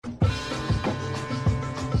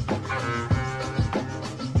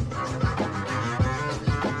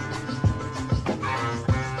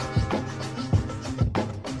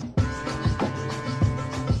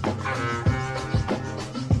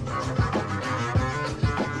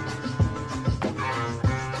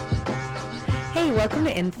Welcome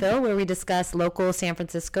to Infill, where we discuss local San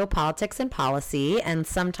Francisco politics and policy, and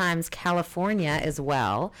sometimes California as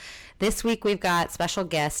well. This week we've got special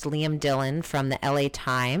guest Liam Dillon from the LA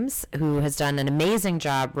Times, who has done an amazing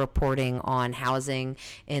job reporting on housing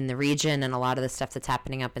in the region and a lot of the stuff that's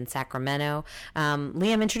happening up in Sacramento.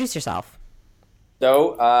 Liam, introduce yourself.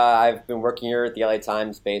 So I've been working here at the LA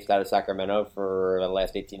Times based out of Sacramento for the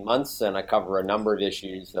last 18 months, and I cover a number of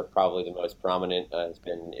issues. Probably the most prominent has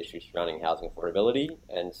been issues surrounding housing affordability.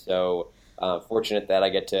 And so fortunate that I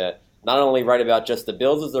get to not only write about just the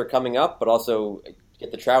bills as they're coming up, but also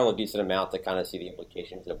get to travel a decent amount to kind of see the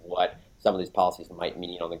implications of what some of these policies might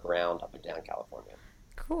mean on the ground up and down California.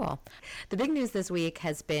 Cool. The big news this week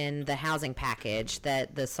has been the housing package,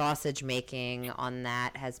 that the sausage making on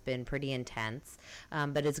that has been pretty intense,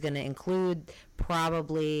 but it's going to include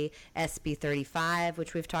probably SB 35,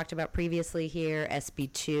 which we've talked about previously here,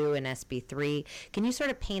 SB 2 and SB 3. Can you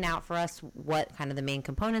sort of paint out for us what kind of the main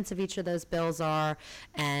components of each of those bills are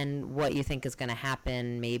and what you think is going to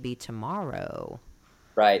happen maybe tomorrow?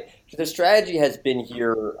 Right. So the strategy has been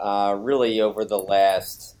here really over the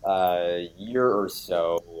last year or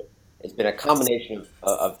so. It's been a combination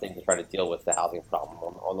of things to try to deal with the housing problem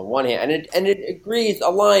on the one hand, and it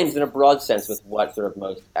aligns in a broad sense with what sort of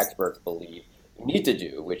most experts believe you need to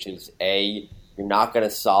do, which is you're not going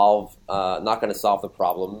to solve the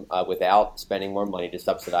problem without spending more money to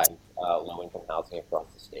subsidize low income housing across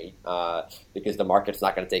the state, because the market's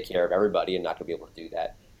not going to take care of everybody and not going to be able to do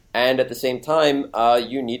that. And at the same time,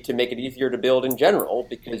 you need to make it easier to build in general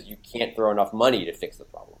because you can't throw enough money to fix the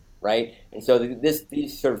problem, right? And so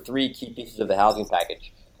these sort of three key pieces of the housing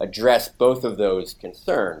package address both of those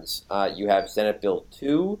concerns. You have Senate Bill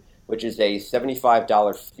 2, which is a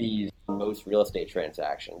 $75 fee on most real estate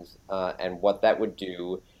transactions. And what that would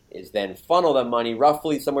do is then funnel that money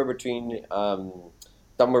roughly somewhere between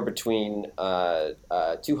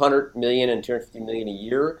 $200 million and $250 million a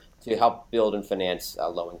year to help build and finance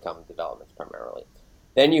low-income developments primarily.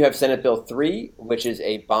 Then you have Senate Bill 3, which is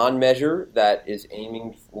a bond measure that is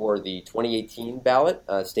aiming for the 2018 ballot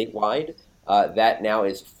statewide. That now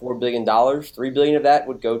is $4 billion. $3 billion of that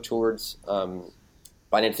would go towards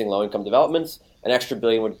financing low-income developments. An extra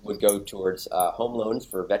billion would go towards home loans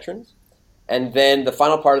for veterans. And then the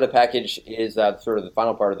final part of the package is sort of the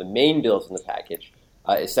final part of the main bills in the package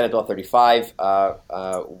is Senate Bill 35,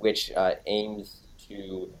 which aims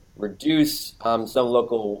to reduce some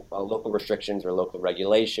local restrictions or local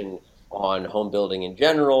regulation on home building in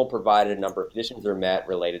general, provided a number of conditions are met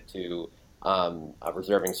related to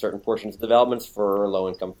reserving certain portions of developments for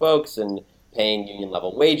low-income folks and paying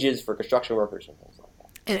union-level wages for construction workers and things like that.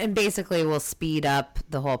 And basically will speed up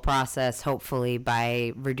the whole process, hopefully,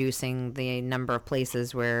 by reducing the number of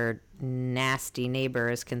places where nasty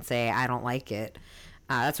neighbors can say, I don't like it.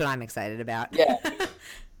 That's what I'm excited about. Yeah.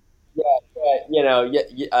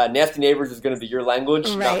 Nasty neighbors is going to be your language,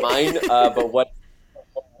 right. Not mine. But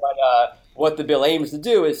what the bill aims to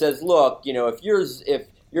do is says, look,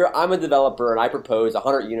 I'm a developer and I propose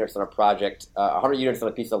 100 units on a project, 100 units on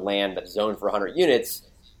a piece of land that's zoned for 100 units.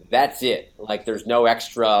 That's it. Like, there's no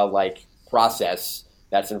extra process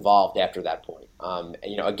that's involved after that point.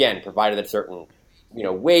 Again, provided that certain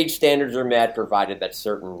wage standards are met, provided that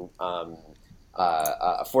certain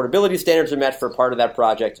affordability standards are met for part of that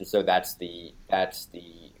project, and so that's the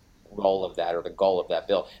role of that, or the goal of that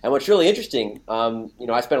bill. And what's really interesting,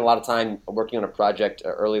 I spent a lot of time working on a project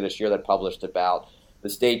earlier this year that published about the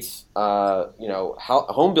state's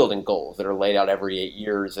home building goals that are laid out every 8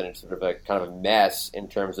 years, and it's sort of a kind of a mess in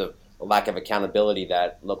terms of the lack of accountability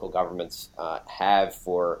that local governments have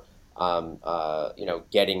for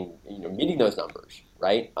meeting those numbers,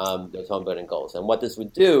 right? Those home building goals. And what this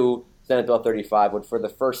would do, Senate Bill 35 would, for the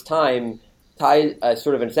first time, tie a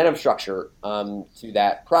sort of incentive structure to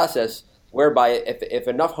that process, whereby if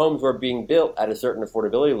enough homes were being built at a certain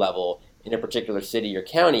affordability level in a particular city or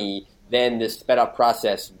county, then this sped up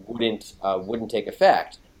process wouldn't take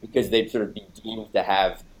effect, because they'd sort of be deemed to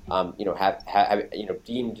have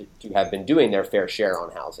deemed to have been doing their fair share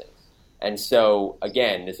on housing. And so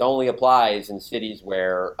again, this only applies in cities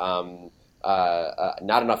where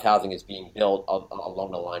not enough housing is being built along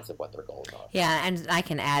the lines of what their goals are. Yeah, and I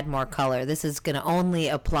can add more color. This is going to only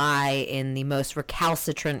apply in the most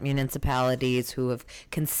recalcitrant municipalities who have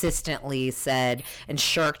consistently said and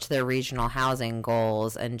shirked their regional housing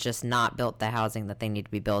goals and just not built the housing that they need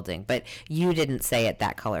to be building. But you didn't say it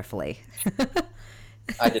that colorfully.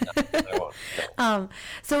 I did not. I won't. No.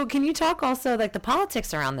 So can you talk also, like, the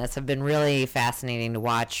politics around this have been really fascinating to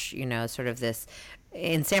watch, sort of this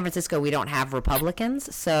in San Francisco, we don't have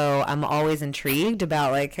Republicans, so I'm always intrigued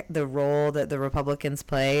about like the role that the Republicans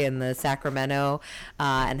play in the Sacramento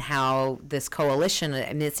and how this coalition.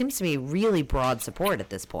 I mean, it seems to be really broad support at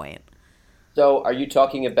this point. So, are you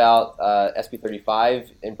talking about SB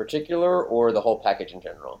 35 in particular, or the whole package in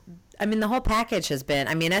general? I mean, the whole package has been.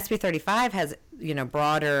 I mean, SB 35 has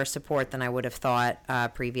broader support than I would have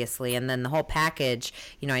thought previously, and then the whole package.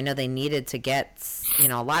 I know they needed to get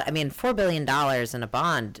a lot. I mean, $4 billion in a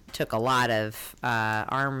bond took a lot of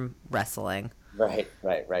arm wrestling. Right.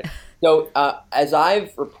 So, as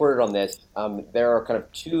I've reported on this, there are kind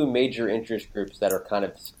of two major interest groups that are kind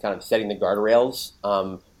of setting the guardrails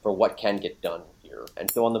for what can get done here. And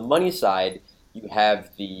so on the money side, you have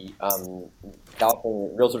the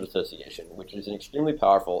California Realtors Association, which is an extremely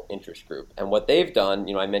powerful interest group. And what they've done,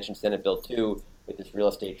 I mentioned Senate Bill 2 with this real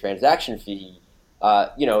estate transaction fee.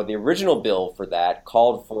 The original bill for that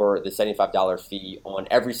called for the $75 fee on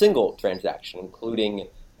every single transaction, including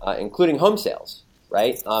home sales,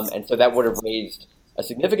 right? And so that would have raised a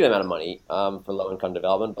significant amount of money for low-income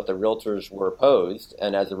development, but the realtors were opposed,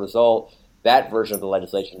 and as a result, that version of the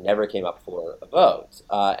legislation never came up for a vote.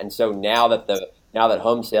 And so now that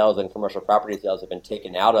home sales and commercial property sales have been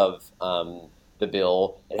taken out of the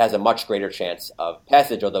bill, it has a much greater chance of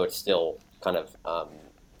passage, although it's still kind of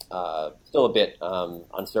still a bit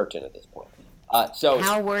uncertain at this point. So,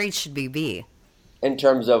 how worried should we be in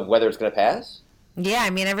terms of whether it's going to pass? Yeah, I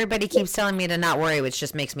mean, everybody keeps telling me to not worry, which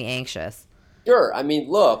just makes me anxious. Sure. I mean,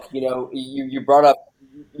 look, you brought up.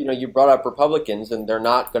 You brought up Republicans, and they're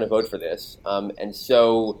not going to vote for this. And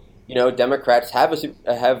so, Democrats have a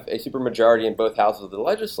supermajority in both houses of the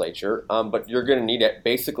legislature, but you're going to need it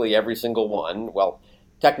basically every single one. Well,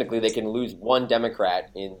 technically, they can lose one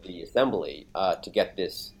Democrat in the assembly to get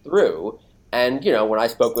this through. And, when I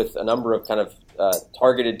spoke with a number of kind of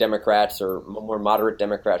targeted Democrats or more moderate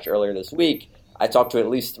Democrats earlier this week, I talked to at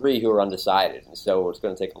least three who are undecided. And so it's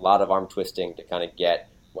going to take a lot of arm twisting to kind of get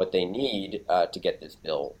what they need to get this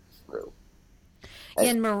bill through.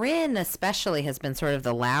 And Marin especially has been sort of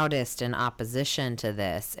the loudest in opposition to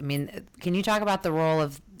this. I mean, can you talk about the role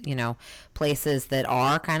of, places that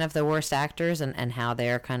are kind of the worst actors and how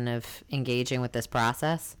they're kind of engaging with this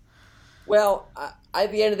process? Well,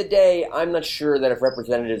 at the end of the day, I'm not sure that if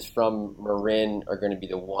representatives from Marin are going to be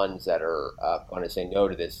the ones that are going to say no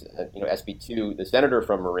to this. SB 2, the senator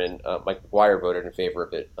from Marin, Mike McGuire, voted in favor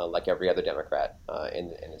of it, like every other Democrat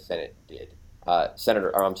in the Senate did.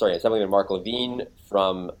 Assemblyman Mark Levine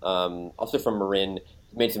also from Marin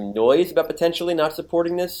made some noise about potentially not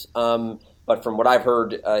supporting this. But from what I've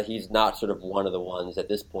heard, he's not sort of one of the ones at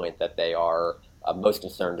this point that they are most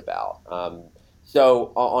concerned about.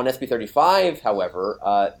 So on SB 35,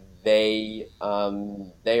 however, they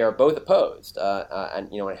are both opposed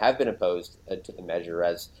and have been opposed to the measure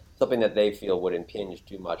as something that they feel would impinge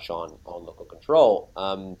too much on local control.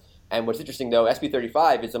 And what's interesting, though, SB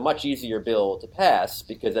 35 is a much easier bill to pass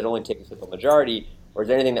because it only takes a simple majority, whereas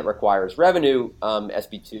anything that requires revenue,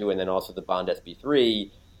 SB 2 and then also the bond SB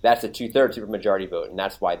 3, that's a 2/3 supermajority vote, and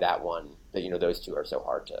that's why that one, those two are so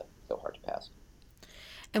hard to pass.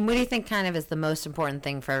 And what do you think kind of is the most important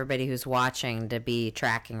thing for everybody who's watching to be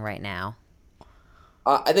tracking right now?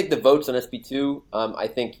 I think the votes on SB 2, I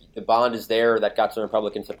think the bond is there. That got some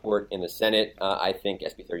Republican support in the Senate. I think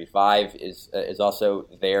SB 35 is also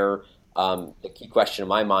there. The key question in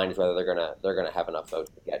my mind is whether they're gonna have enough votes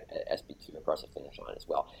to get SB 2 across the finish line as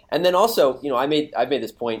well. And then also, I've made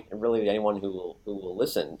this point, and really anyone who will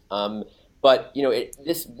listen. But,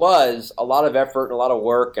 this was a lot of effort and a lot of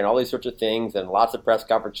work and all these sorts of things and lots of press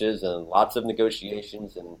conferences and lots of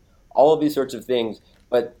negotiations and all of these sorts of things.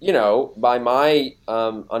 But, by my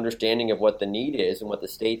understanding of what the need is and what the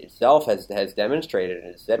state itself has demonstrated and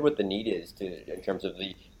has said what the need is in terms of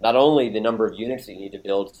not only the number of units that you need to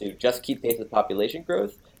build to just keep pace with population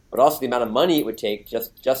growth, but also the amount of money it would take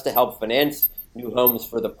just to help finance new homes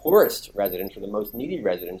for the poorest residents, or the most needy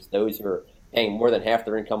residents, those who are paying more than half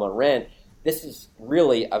their income on rent. This is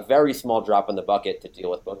really a very small drop in the bucket to deal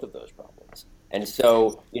with both of those problems. And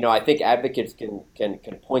so, I think advocates can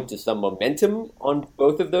point to some momentum on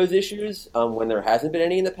both of those issues when there hasn't been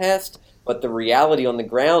any in the past. But the reality on the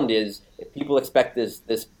ground is if people expect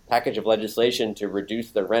this package of legislation to reduce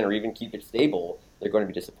the rent or even keep it stable, they're going to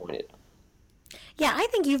be disappointed. Yeah, I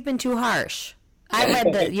think you've been too harsh. I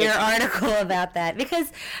read your article about that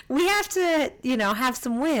because we have to, have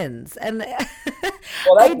some wins, and well,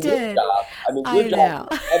 that's I did. Your job. I mean, your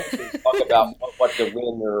job is to talk about what's a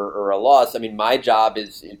win or a loss. I mean, my job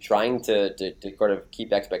is trying to sort of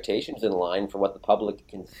keep expectations in line for what the public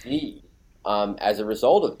can see as a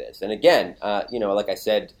result of this. And again, like I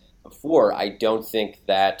said, before, I don't think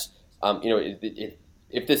that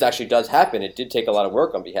if this actually does happen, it did take a lot of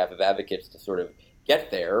work on behalf of advocates to sort of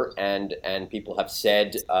get there, and people have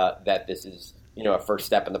said that this is a first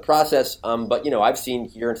step in the process. But I've seen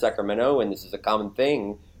here in Sacramento, and this is a common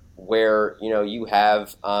thing, where you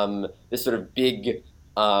have this sort of big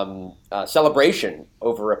celebration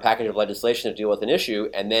over a package of legislation to deal with an issue,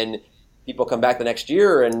 and then people come back the next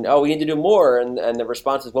year and we need to do more, and the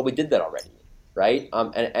response is, well, we did that already, right?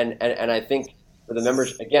 And I think for the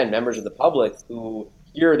members of the public who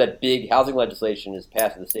hear that big housing legislation is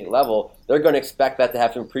passed at the state level, they're going to expect that to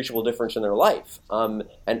have some appreciable difference in their life. And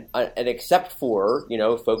except for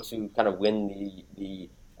folks who kind of win the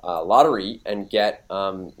lottery and get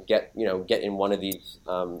in one of these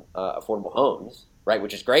affordable homes, right,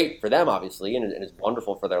 which is great for them, obviously, and is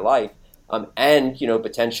wonderful for their life, and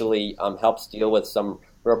potentially helps deal with some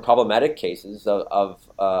real problematic cases of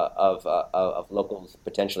locals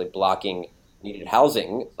potentially blocking needed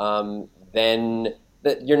housing, then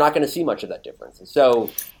that you're not going to see much of that difference. And so,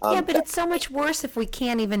 yeah, but it's so much worse if we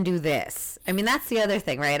can't even do this. I mean, that's the other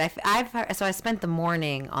thing, right? So I spent the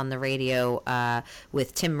morning on the radio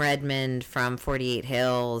with Tim Redmond from 48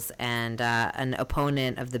 Hills and an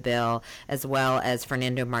opponent of the bill, as well as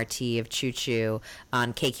Fernando Marti of Choo Choo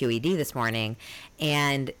on KQED this morning.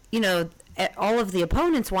 And, all of the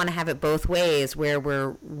opponents want to have it both ways, where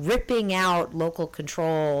we're ripping out local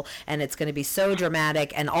control and it's going to be so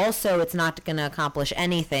dramatic, and also it's not going to accomplish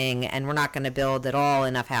anything, and we're not going to build at all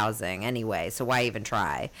enough housing anyway, so why even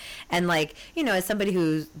try? And as somebody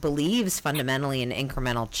who believes fundamentally in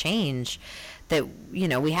incremental change, that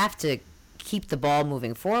we have to keep the ball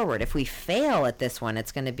moving forward. If we fail at this one,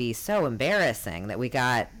 it's going to be so embarrassing that we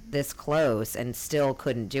got this close and still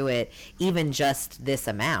couldn't do it, even just this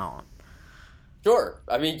amount. Sure.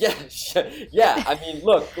 I mean, yeah. I mean,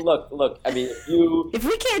 look. I mean, if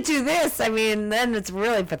we can't do this, I mean, then it's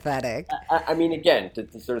really pathetic. I mean, again, to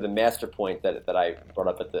sort of the master point that I brought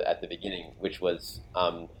up at the beginning, which was,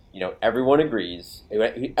 everyone agrees.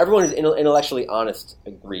 Everyone who's intellectually honest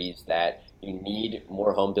agrees that you need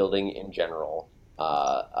more home building in general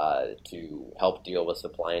to help deal with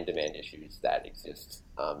supply and demand issues that exist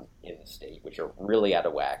in the state, which are really out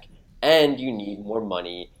of whack, and you need more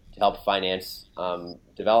money to help finance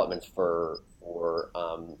developments for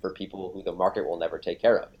people who the market will never take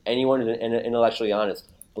care of. Anyone who's intellectually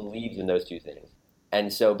honest believes in those two things,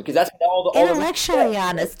 and so because that's all intellectually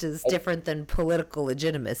honest is different than political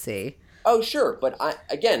legitimacy. Oh, sure, but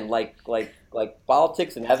again, like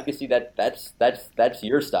politics and advocacy, that's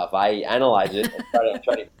your stuff. I analyze it and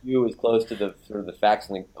try to view as close to the sort of the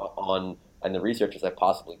facts and the research as I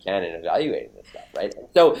possibly can in evaluating this stuff, right?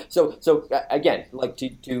 So again, to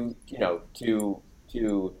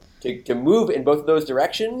move in both of those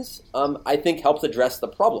directions, I think helps address the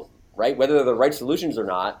problem, right? Whether they're the right solutions or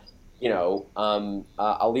not,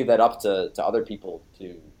 I'll leave that up to other people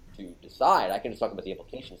to decide. I can just talk about the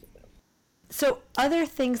implications of them. So other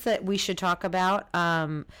things that we should talk about,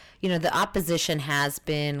 the opposition has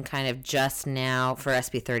been kind of just now for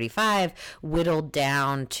SB 35 whittled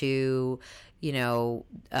down to, the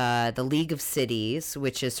League of Cities,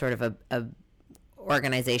 which is sort of a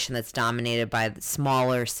organization that's dominated by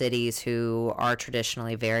smaller cities who are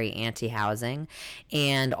traditionally very anti-housing,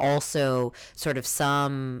 and also sort of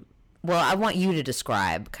some. Well, I want you to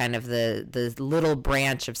describe kind of the little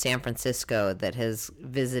branch of San Francisco that has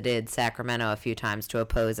visited Sacramento a few times to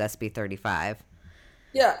oppose SB 35.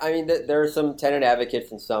 Yeah, I mean, there are some tenant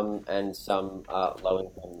advocates and some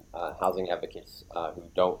low-income housing advocates who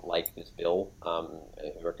don't like this bill,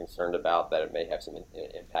 who are concerned about that it may have some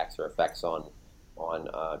impacts or effects on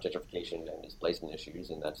gentrification and displacement issues,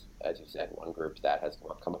 and that's, as you said, one group that has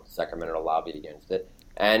come up to Sacramento to lobby against it.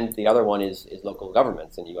 And the other one is local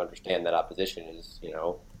governments, and you understand that opposition is, you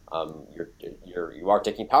are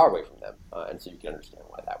taking power away from them, and so you can understand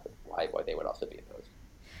why they would also be opposed.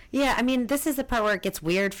 Yeah, I mean, this is the part where it gets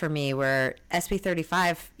weird for me, where SB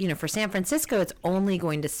 35, for San Francisco, it's only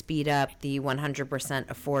going to speed up the 100%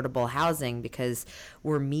 affordable housing because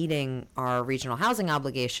we're meeting our regional housing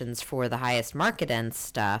obligations for the highest market end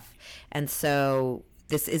stuff. And so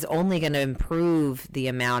this is only going to improve the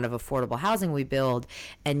amount of affordable housing we build.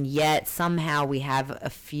 And yet somehow we have a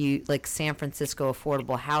few, like San Francisco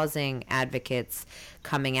affordable housing advocates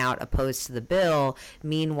coming out opposed to the bill.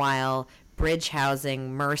 Meanwhile, Bridge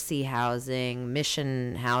Housing, Mercy Housing,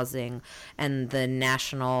 Mission Housing, and the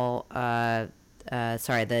National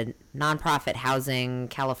the nonprofit Housing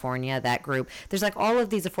California, that group. There's like all of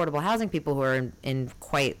these affordable housing people who are in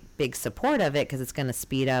quite big support of it because it's going to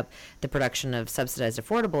speed up the production of subsidized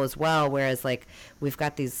affordable as well. Whereas like we've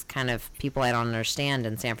got these kind of people I don't understand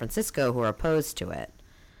in San Francisco who are opposed to it.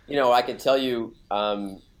 I can tell you.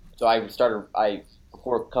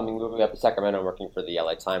 Before moving up to Sacramento, working for the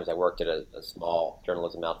LA Times, I worked at a small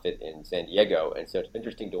journalism outfit in San Diego, and so it's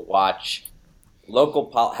interesting to watch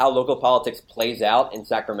how local politics plays out in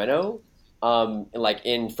Sacramento,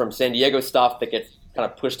 from San Diego stuff that gets kind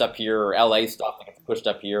of pushed up here, or LA stuff that gets pushed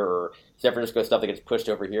up here, or San Francisco stuff that gets pushed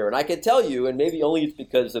over here. And I can tell you, and maybe only it's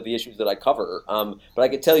because of the issues that I cover, but I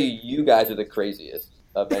can tell you guys are the craziest.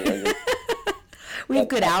 We have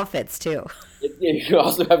good outfits too. You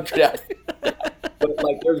also have good outfits. But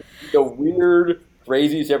there's the weird,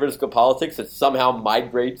 crazy San Francisco politics that somehow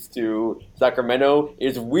migrates to Sacramento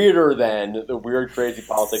is weirder than the weird, crazy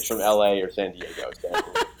politics from LA or San Diego.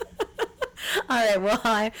 All right. Well,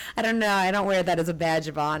 I don't know. I don't wear that as a badge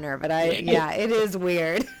of honor, but it is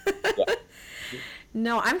weird. Yeah.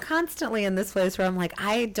 No, I'm constantly in this place where I'm like,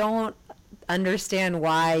 I don't understand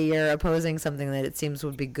why you're opposing something that it seems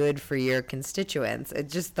would be good for your constituents. It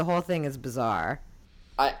just, the whole thing is bizarre.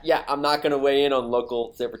 I'm not going to weigh in on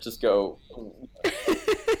local San Francisco.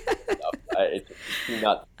 It's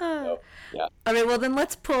not. Yeah. All right. Well, then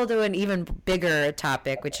let's pull to an even bigger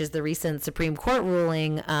topic, which is the recent Supreme Court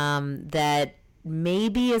ruling that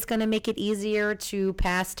maybe is going to make it easier to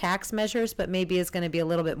pass tax measures, but maybe is going to be a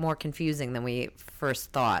little bit more confusing than we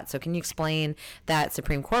first thought. So, can you explain that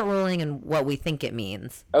Supreme Court ruling and what we think it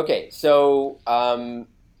means? Okay. So,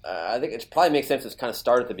 I think it probably makes sense to kind of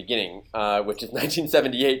start at the beginning, which is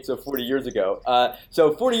 1978, so 40 years ago.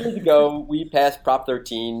 So 40 years ago, we passed Prop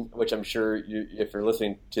 13, which I'm sure if you're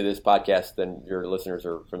listening to this podcast, then your listeners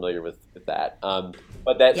are familiar with that.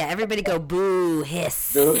 Everybody go boo,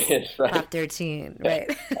 hiss. Boo, hiss, right? Prop 13, right?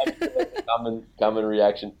 common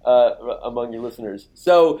reaction among your listeners.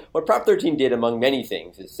 So what Prop 13 did, among many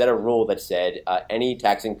things, is set a rule that said any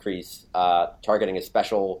tax increase targeting a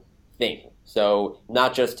special thing. So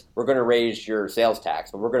not just we're going to raise your sales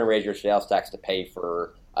tax, but we're going to raise your sales tax to pay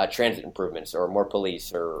for transit improvements or more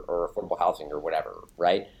police or affordable housing or whatever,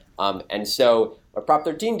 right? And so what Prop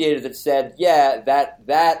 13 did is it said,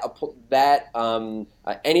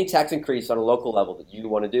 any tax increase on a local level that you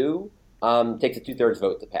want to do takes a 2/3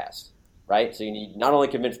 vote to pass, right? So you need not only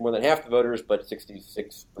convince more than half the voters, but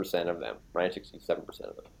 66% of them, right? 67%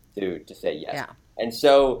 of them to say yes. Yeah. And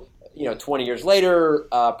so 20 years later,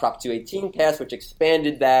 Prop 218 passed, which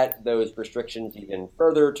expanded those restrictions even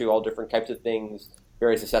further to all different types of things,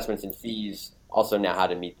 various assessments and fees, also now how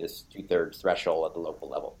to meet this 2/3 threshold at the local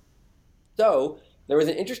level. So there was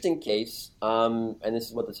an interesting case, and this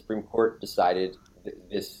is what the Supreme Court decided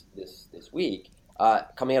this week,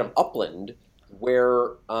 coming out of Upland,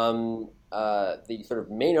 where the sort of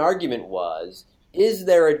main argument was, is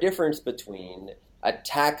there a difference between a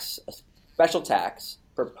special tax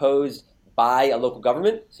proposed by a local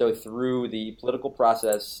government, so through the political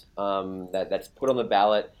process that's put on the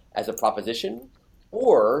ballot as a proposition,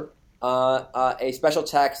 or a special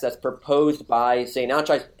tax that's proposed by, say, an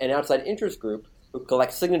outside interest group who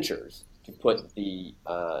collects signatures to put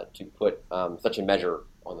such a measure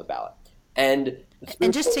on the ballot. And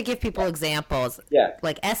just to give people examples,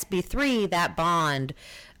 like SB3, that bond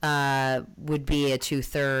would be a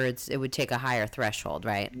 2/3. It would take a higher threshold,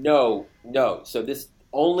 right? No. So this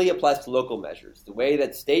only applies to local measures. The way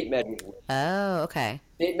that state measures work. Oh, okay.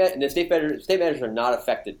 State measures are not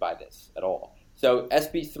affected by this at all. So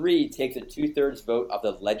SB3 takes a 2/3 vote of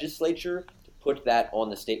the legislature to put that on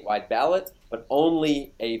the statewide ballot, but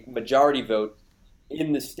only a majority vote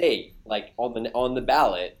in the state, like on the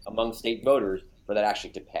ballot among state voters, for that actually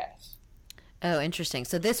to pass. Oh, interesting.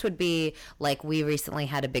 So this would be like we recently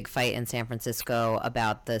had a big fight in San Francisco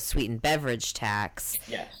about the sweetened beverage tax.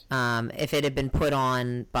 Yes. If it had been put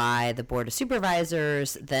on by the Board of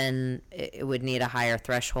Supervisors, then it would need a higher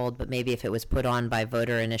threshold. But maybe if it was put on by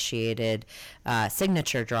voter-initiated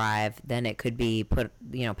signature drive, then it could be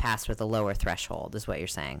passed with a lower threshold, is what you're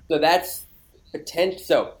saying. So that's potential.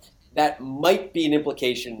 So that might be an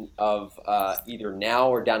implication of either now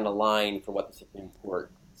or down the line for what the Supreme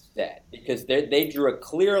Court said, because they drew a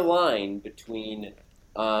clear line between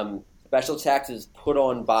special taxes put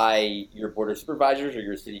on by your Board of Supervisors or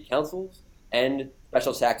your city councils and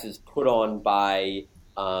special taxes put on by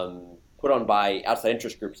outside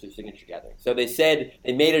interest groups through signature gathering. So they said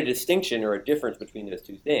they made a distinction or a difference between those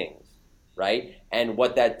two things, right? And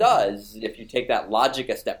what that does, if you take that logic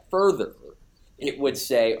a step further, it would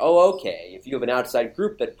say, oh, okay, if you have an outside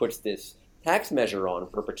group that puts this tax measure on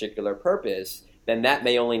for a particular purpose, then that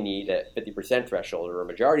may only need a 50% threshold or a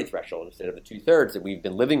majority threshold instead of the 2/3 that we've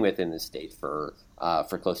been living with in the state for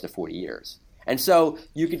close to 40 years. And so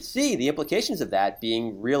you could see the implications of that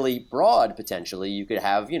being really broad. Potentially, you could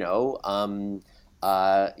have,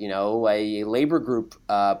 a labor group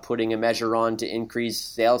putting a measure on to increase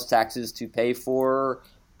sales taxes to pay for,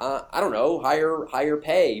 higher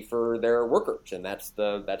pay for their workers, and that's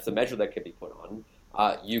the measure that could be put on.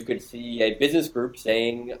 You could see a business group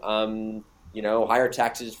saying, higher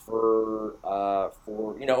taxes or a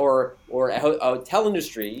hotel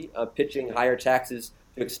industry pitching higher taxes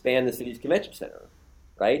to expand the city's convention center,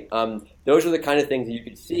 right? Those are the kind of things that you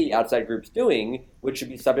could see outside groups doing, which should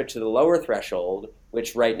be subject to the lower threshold,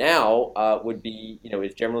 which right now would be,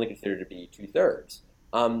 is generally considered to be 2/3.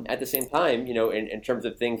 At the same time, in terms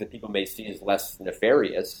of things that people may see as less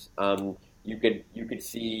nefarious, you could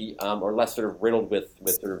see, or less sort of riddled with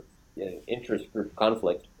sort of interest group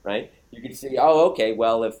conflict, right? You could see,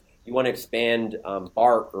 if you want to expand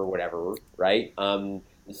BART or whatever, right?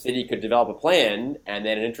 The city could develop a plan, and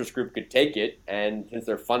then an interest group could take it, and since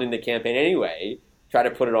they're funding the campaign anyway, try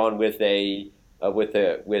to put it on with a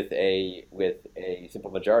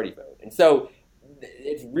simple majority vote. And so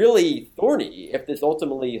it's really thorny if this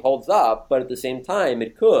ultimately holds up, but at the same time,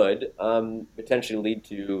 it could potentially lead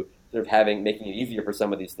to sort of making it easier for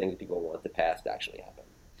some of these things people want to pass to actually happen.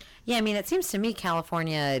 Yeah, I mean, it seems to me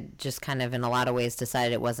California just kind of in a lot of ways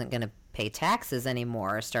decided it wasn't going to pay taxes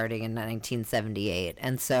anymore starting in 1978.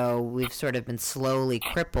 And so we've sort of been slowly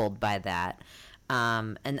crippled by that.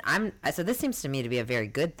 So this seems to me to be a very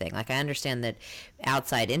good thing. Like, I understand that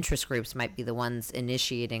outside interest groups might be the ones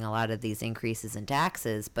initiating a lot of these increases in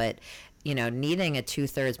taxes, but needing a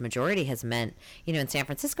 2/3 majority has meant, in San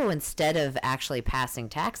Francisco, instead of actually passing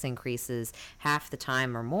tax increases half the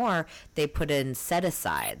time or more, they put in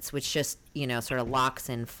set-asides, which just, sort of locks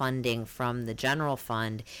in funding from the general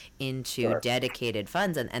fund into dedicated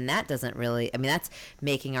funds. And that doesn't really, that's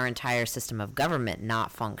making our entire system of government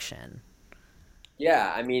not function.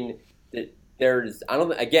 Yeah, I mean, those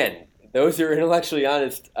who are intellectually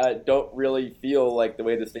honest don't really feel like the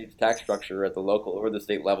way the state's tax structure at the local or the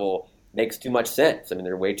state level makes too much sense. I mean,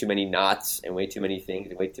 there are way too many knots and way too many things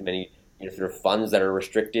and way too many sort of funds that are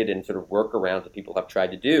restricted and sort of workarounds that people have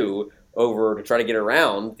tried to do to try to get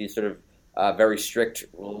around these sort of very strict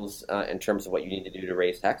rules in terms of what you need to do to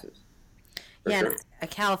raise taxes. Yeah, sure.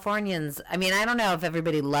 Californians, I don't know if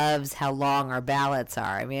everybody loves how long our ballots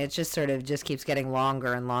are. It just sort of just keeps getting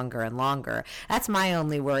longer and longer and longer. That's my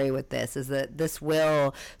only worry with this, is that this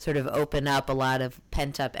will sort of open up a lot of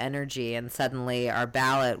pent-up energy, and suddenly our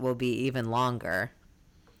ballot will be even longer.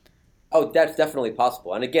 Oh, that's definitely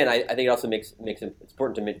possible. And again, I think it also makes it's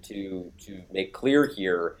important to make clear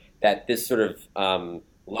here that this sort of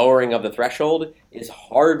lowering of the threshold is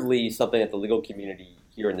hardly something that the legal community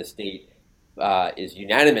here in the state is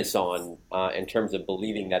unanimous on in terms of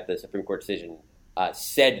believing that the Supreme Court decision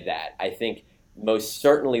said that. I think most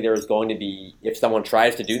certainly there is going to be, if someone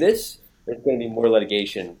tries to do this, there's going to be more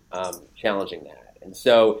litigation challenging that. And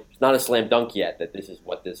so it's not a slam dunk yet that this is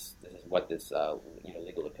what this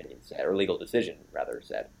legal opinion said, or legal decision rather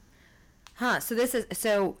said.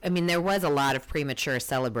 There was a lot of premature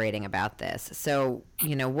celebrating about this. So,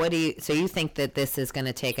 you think that this is going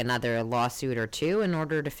to take another lawsuit or two in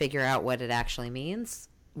order to figure out what it actually means?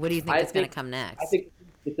 What do you think is going to come next? I think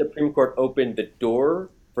the Supreme Court opened the door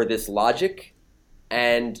for this logic,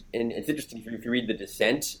 and it's interesting if you read the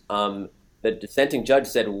dissent. The dissenting judge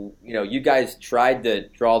said, you guys tried to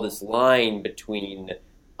draw this line between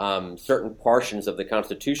certain portions of the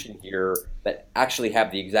Constitution here that actually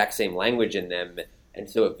have the exact same language in them. And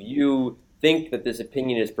so if you think that this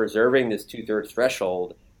opinion is preserving this 2/3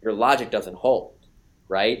 threshold, your logic doesn't hold,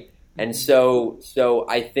 right? And so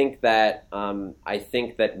I think that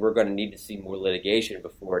we're going to need to see more litigation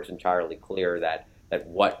before it's entirely clear that this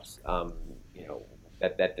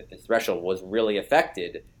threshold was really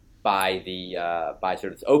affected by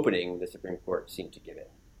sort of this opening the Supreme Court seemed to give it.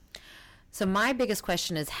 So my biggest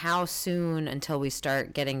question is, how soon until we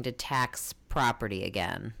start getting to tax property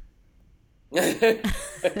again? Well,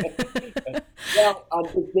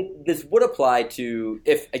 this would apply to,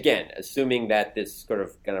 assuming that this sort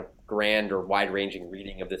of kind of grand or wide-ranging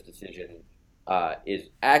reading of this decision is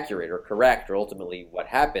accurate or correct, or ultimately what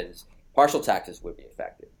happens, partial taxes would be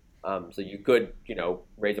affected. So you could,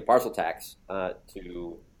 raise a partial tax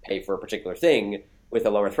to pay for a particular thing with a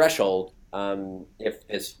lower threshold, if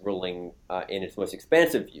this ruling, in its most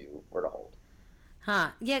expansive view, were to hold.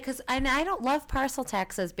 Huh. Yeah, because I don't love parcel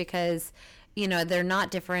taxes because, they're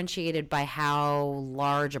not differentiated by how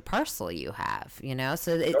large a parcel you have,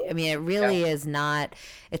 So, I mean, it Yeah. really is not,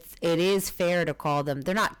 it is fair to call them,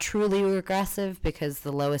 they're not truly regressive because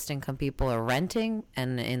the lowest income people are renting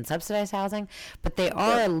and in subsidized housing, but they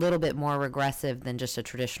are Sure. a little bit more regressive than just a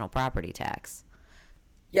traditional property tax.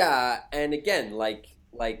 Yeah, and again,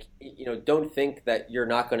 don't think that you're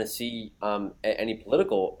not going to see any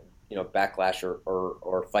political, backlash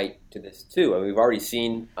or fight to this too. I mean, we've already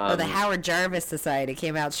seen. Oh, the Howard Jarvis Society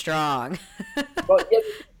came out strong. Well, yeah,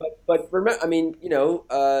 but remember, I mean,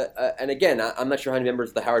 and again, I'm not sure how many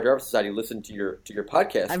members of the Howard Jarvis Society listen to your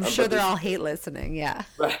podcast. I'm sure they're all hate listening. Yeah.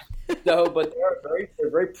 Right. No, but they're a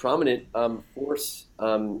very prominent force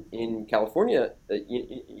in California.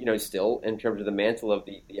 Still in terms of the mantle of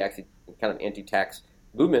the actually kind of anti-tax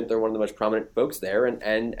movement, they're one of the most prominent folks there,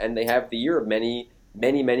 and they have the ear of many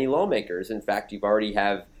lawmakers. In fact, you've already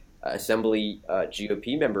have Assembly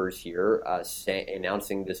GOP members here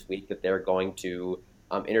announcing this week that they're going to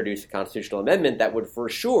introduce a constitutional amendment that would for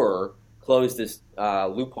sure close this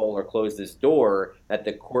loophole or close this door that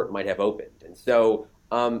the court might have opened. And so,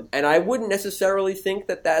 and I wouldn't necessarily think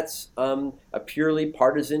that that's a purely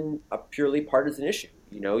partisan issue.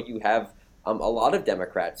 You have a lot of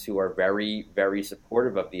Democrats who are very, very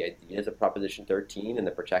supportive of the ideas of Proposition 13 and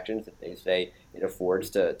the protections that they say it affords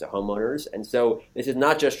to homeowners. And so this is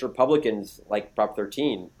not just Republicans like Prop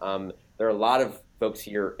 13. There are a lot of folks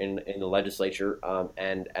here in the legislature,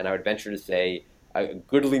 and I would venture to say a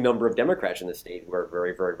goodly number of Democrats in the state who are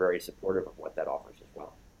very, very, very supportive of what that offers as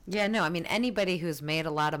well. Yeah, no, I mean, anybody who's made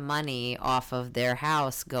a lot of money off of their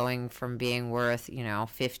house going from being worth,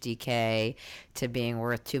 $50K to being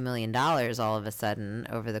worth $2 million all of a sudden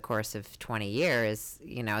over the course of 20 years,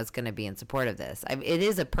 is going to be in support of this. It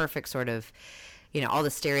is a perfect sort of, all the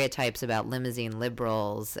stereotypes about limousine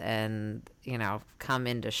liberals and, come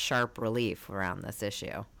into sharp relief around this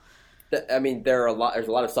issue. I mean, there's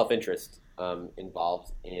a lot of self-interest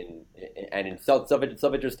involved in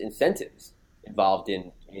self-interest incentives involved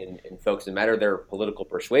in folks, no matter their political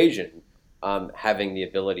persuasion, having the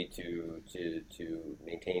ability to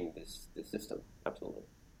maintain this system. Absolutely.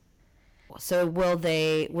 So will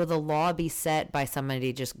the law be set by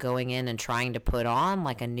somebody just going in and trying to put on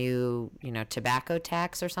like a new, tobacco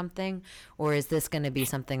tax or something? Or is this going to be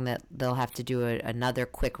something that they'll have to do another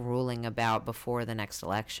quick ruling about before the next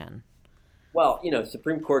election? Well,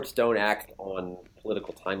 Supreme Courts don't act on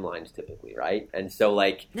political timelines typically, right? And so,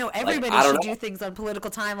 no, everybody should do things on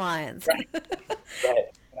political timelines. Right. Right.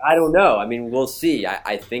 I don't know. I mean, we'll see.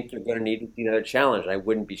 I think you're going to need to see another challenge. I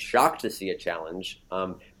wouldn't be shocked to see a challenge.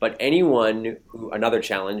 But another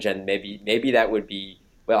challenge, and maybe that would be,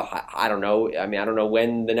 well, I don't know. I mean, I don't know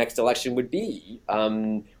when the next election would be,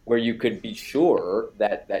 where you could be sure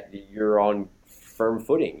that you're on firm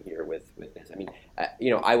footing here with this. I mean,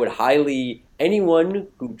 I would anyone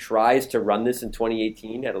who tries to run this in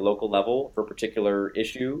 2018 at a local level for a particular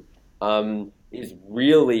issue is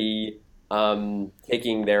really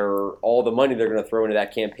taking all the money they're going to throw into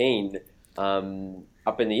that campaign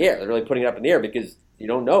up in the air. They're really putting it up in the air because you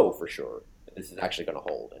don't know for sure that this is actually going to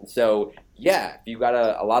hold. And so, yeah, if you've got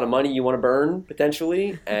a lot of money you want to burn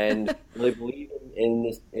potentially and really believe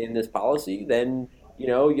in this policy, then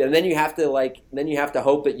and then you have to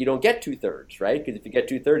hope that you don't get 2/3, right? Because if you get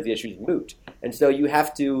 2/3, the issue is moot. And so you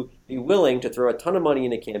have to be willing to throw a ton of money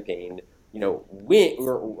in a campaign, win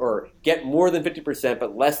or get more than 50%,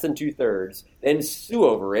 but less than 2/3, then sue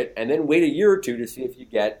over it, and then wait a year or two to see if you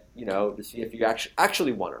get, to see if you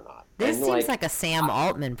actually won or not. This seems like a Sam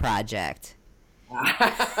Altman project.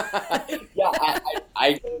 Yeah,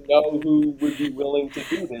 I don't know who would be willing to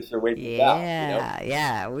do this or wait for that.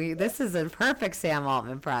 Yeah. This is a perfect Sam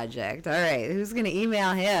Altman project. All right, who's going to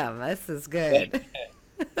email him? This is good.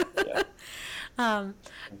 Yeah. All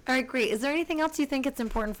right, great. Is there anything else you think it's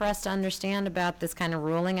important for us to understand about this kind of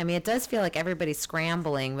ruling? I mean, it does feel like everybody's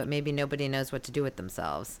scrambling, but maybe nobody knows what to do with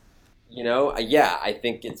themselves. Yeah, I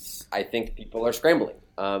think people are scrambling.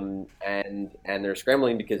 And they're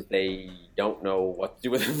scrambling because they don't know what to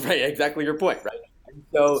do with it. Right, exactly your point, right? And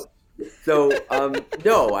so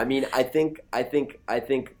no, I mean, I think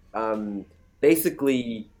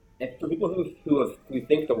basically, for people who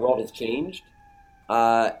think the world has changed,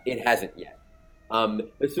 it hasn't yet.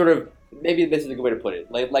 It's sort of, maybe this is a good way to put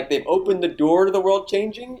it. Like they've opened the door to the world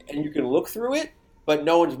changing, and you can look through it, but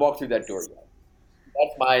no one's walked through that door yet.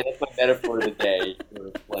 That's my metaphor of the day for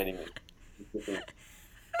explaining it.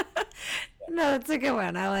 No, that's a good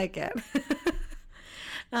one. I like it.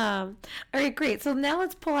 All right, great. So now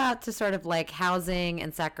let's pull out to sort of like housing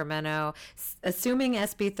in Sacramento. Assuming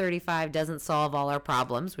SB 35 doesn't solve all our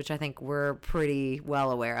problems, which I think we're pretty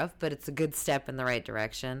well aware of, but it's a good step in the right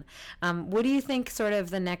direction. What do you think sort of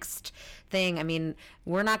the next thing? I mean,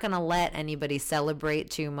 we're not going to let anybody celebrate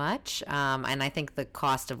too much. And I think the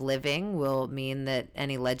cost of living will mean that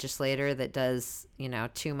any legislator that does,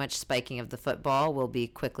 too much spiking of the football will be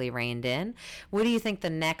quickly reined in. What do you think the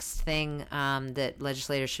next thing that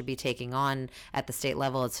legislators should be taking on at the state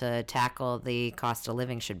level to tackle the cost of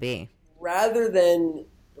living should be? Rather than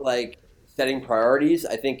like setting priorities,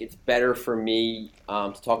 I think it's better for me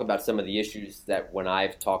to talk about some of the issues that when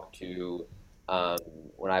I've talked to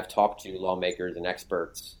lawmakers and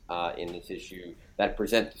experts in this issue that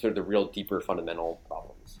present sort of the real deeper fundamental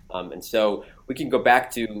problems. And so we can go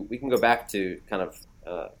back to kind of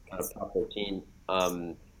Prop 13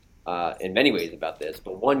 in many ways about this.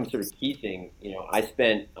 But one sort of key thing, I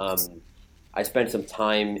spent some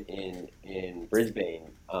time in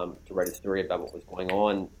Brisbane to write a story about what was going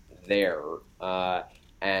on there.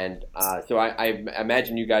 So I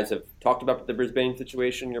imagine you guys have talked about the Brisbane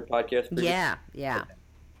situation in your podcast previously? Yeah.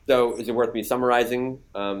 So is it worth me summarizing?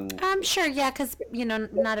 I'm sure, yeah, because,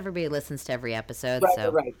 not everybody listens to every episode.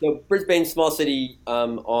 Right. So Brisbane, small city,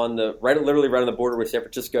 literally right on the border with San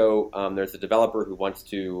Francisco. There's a developer who wants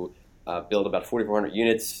to build about 4,400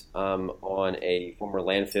 units on a former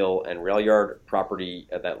landfill and rail yard property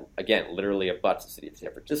that, again, literally abuts the city of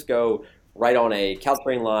San Francisco, right on a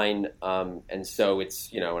Caltrain line. And so it's,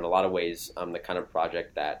 in a lot of ways, the kind of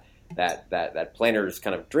project that planners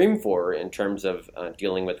kind of dream for in terms of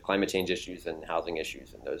dealing with climate change issues and housing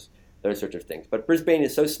issues and those sorts of things. But Brisbane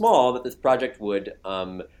is so small that this project would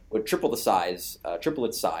triple its size,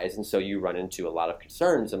 and so you run into a lot of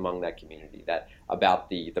concerns among that community about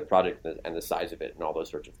the project and the size of it and all those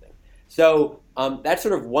sorts of things. So that's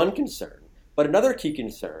sort of one concern. But another key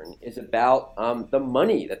concern is about the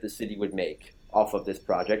money that the city would make off of this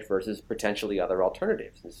project versus potentially other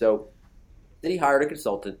alternatives. And so the city hired a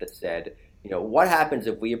consultant that said, what happens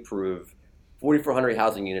if we approve 4,400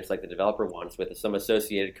 housing units like the developer wants with some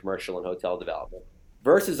associated commercial and hotel development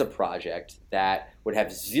versus a project that would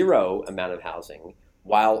have zero amount of housing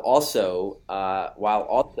while also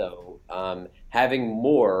having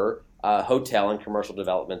more hotel and commercial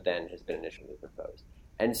development than has been initially proposed.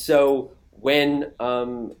 And so when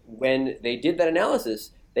they did that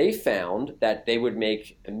analysis, they found that they would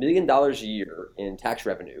make $1 million a year in tax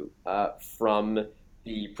revenue from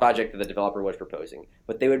the project that the developer was proposing,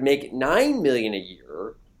 but they would make $9 million a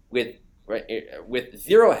year with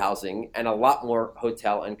zero housing and a lot more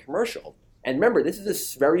hotel and commercial. And remember, this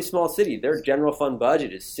is a very small city. Their general fund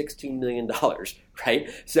budget is $16 million, right?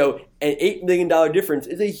 So an $8 million difference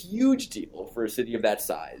is a huge deal for a city of that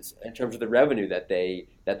size in terms of the revenue that they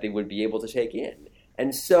would be able to take in.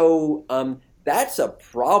 And so that's a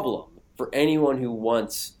problem for anyone who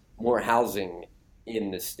wants more housing in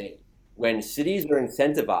the state. When cities are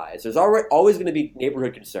incentivized, there's always going to be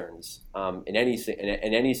neighborhood concerns in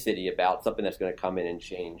any city about something that's going to come in and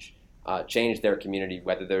change their community,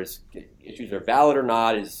 whether there's issues are valid or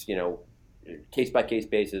not, is case by case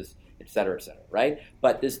basis, et cetera, right?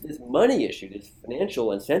 But this money issue, this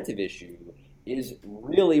financial incentive issue, is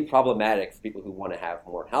really problematic for people who want to have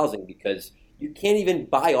more housing because you can't even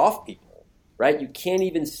buy off people, right? You can't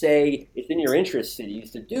even say it's in your interest,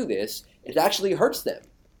 cities, to do this. It actually hurts them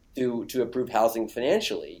to approve housing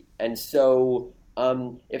financially, and so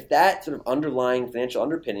if that sort of underlying financial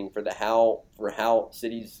underpinning for how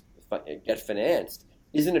cities get financed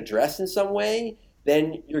isn't addressed in some way,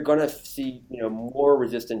 then you're going to see more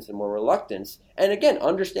resistance and more reluctance, and again,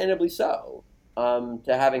 understandably so, to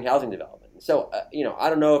having housing development. So I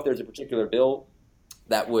don't know if there's a particular bill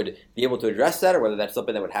that would be able to address that, or whether that's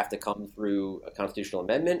something that would have to come through a constitutional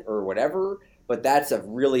amendment or whatever. But that's a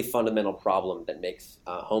really fundamental problem that makes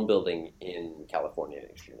home building in California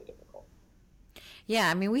extremely difficult. Yeah,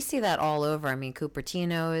 I mean, we see that all over. I mean,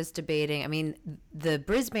 Cupertino is debating. I mean, the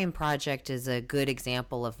Brisbane project is a good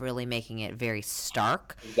example of really making it very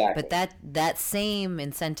stark. Exactly. But that same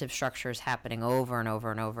incentive structure is happening over and over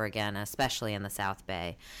and over again, especially in the South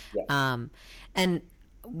Bay. Yeah. And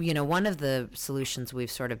one of the solutions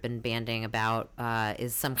we've sort of been banding about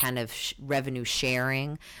is some kind of revenue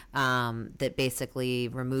sharing that basically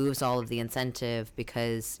removes all of the incentive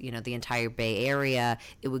because, the entire Bay Area,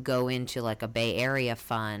 it would go into like a Bay Area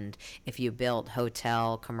fund if you built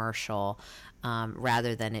hotel, commercial,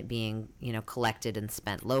 rather than it being, collected and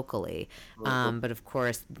spent locally. But of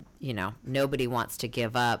course, nobody wants to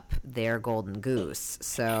give up their golden goose.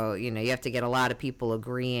 So, you have to get a lot of people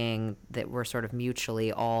agreeing that we're sort of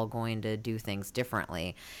mutually all going to do things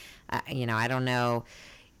differently. I don't know.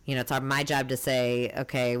 It's my job to say,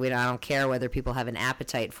 okay, I don't care whether people have an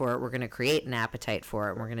appetite for it. We're going to create an appetite for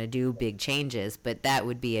it. We're going to do big changes, but that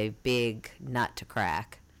would be a big nut to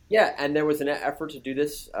crack. Yeah, and there was an effort to do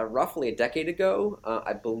this roughly a decade ago,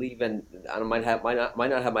 I believe, and I might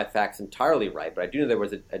not have my facts entirely right, but I do know there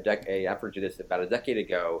was an effort to do this about a decade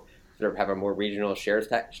ago, sort of have a more regional sales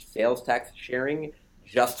tax sharing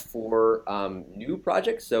just for new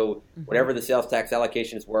projects. So whatever the sales tax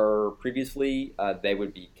allocations were previously, they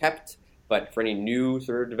would be kept, but for any new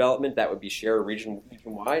sort of development, that would be shared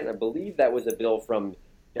region-wide. And I believe that was a bill from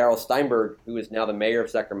Darrell Steinberg, who is now the mayor of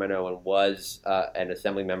Sacramento and was an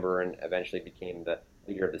assembly member and eventually became the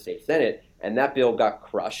leader of the state Senate. And that bill got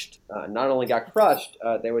crushed. Not only got crushed,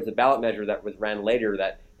 there was a ballot measure that was ran later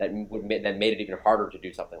that made it even harder to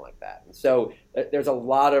do something like that. And so there's a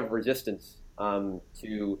lot of resistance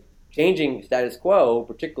to changing status quo,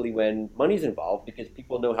 particularly when money's involved, because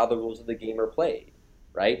people know how the rules of the game are played,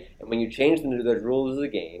 right? And when you change those rules of the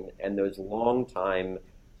game and those long time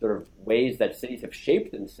sort of ways that cities have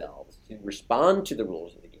shaped themselves to respond to the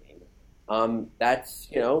rules of the game,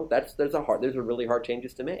 there's a really hard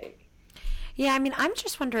changes to make. Yeah, I mean, I'm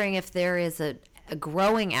just wondering if there is a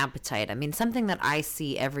growing appetite. I mean, something that I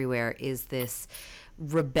see everywhere is this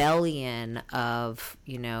rebellion of,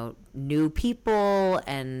 new people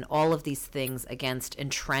and all of these things against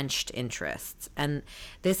entrenched interests. And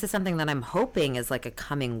this is something that I'm hoping is like a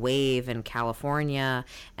coming wave in California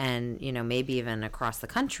and, maybe even across the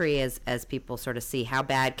country as people sort of see how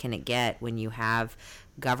bad can it get when you have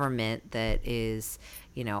government that is,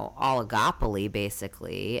 oligopoly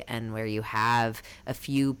basically, and where you have a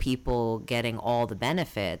few people getting all the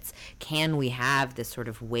benefits. Can we have this sort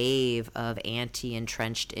of wave of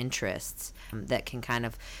anti-entrenched interests that can kind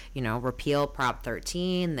of, repeal Prop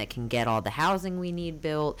 13, that can get all the housing we need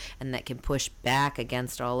built, and that can push back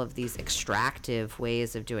against all of these extractive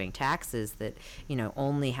ways of doing taxes that,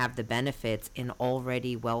 only have the benefits in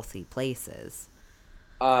already wealthy places?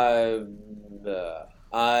 I'm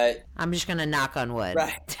just gonna knock on wood.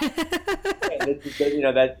 Right.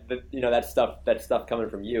 That stuff coming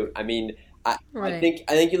from you. I mean, I think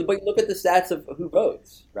you look at the stats of who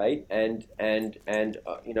votes, right? And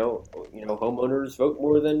homeowners vote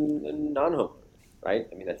more than non-homeowners, right?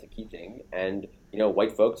 I mean, that's a key thing. And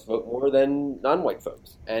white folks vote more than non-white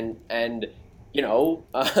folks, and and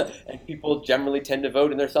people generally tend to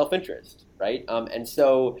vote in their self-interest, right? And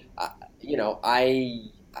so I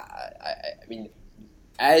mean,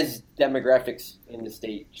 as demographics in the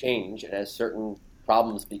state change and as certain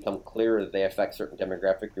problems become clear that they affect certain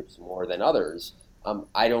demographic groups more than others,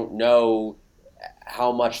 I don't know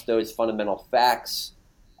how much those fundamental facts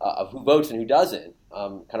of who votes and who doesn't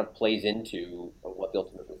kind of plays into what the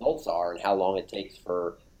ultimate results are and how long it takes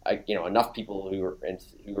for enough people who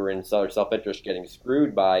are in self-interest getting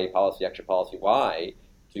screwed by policy X or policy Y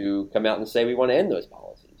to come out and say we want to end those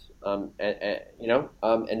policies.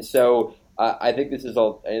 And so I think this is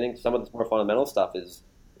all. I think some of this more fundamental stuff is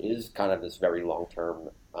kind of this very long-term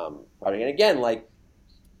project. And again, right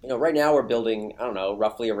now we're building, I don't know,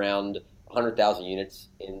 roughly around 100,000 units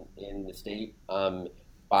in the state.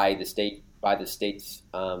 By the state's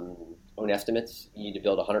own estimates, you need to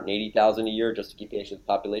build 180,000 a year just to keep pace with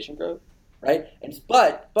population growth, right? And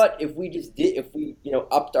but if we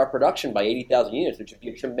upped our production by 80,000 units, which would be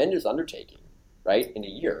a tremendous undertaking, right, in a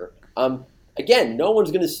year. Again, no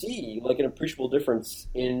one's going to see an appreciable difference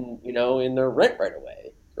in their rent right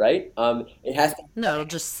away, right? It has to. No, it'll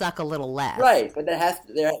just suck a little less, right? But that's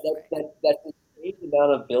the same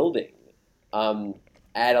amount of building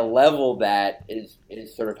at a level that is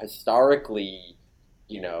sort of historically,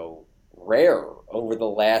 rare over the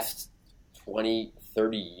last 20,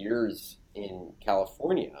 30 years in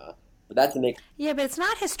California. But that's but it's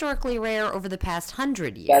not historically rare over the past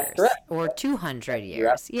 100 years. That's correct. Or 200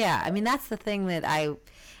 years. Yeah, I mean that's the thing that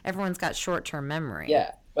everyone's got short-term memory.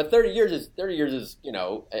 Yeah, but 30 years is is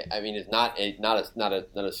not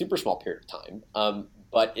a super small period of time.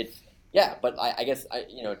 But it's but I guess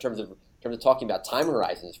in terms of talking about time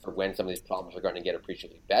horizons for when some of these problems are going to get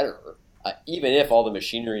appreciably better, even if all the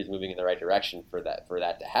machinery is moving in the right direction for that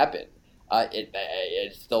to happen,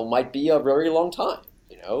 it still might be a very long time.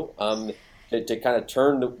 To kind of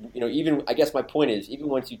turn the, even, I guess my point is, even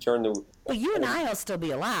once you turn the... Well, you and I will still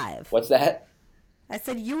be alive. What's that? I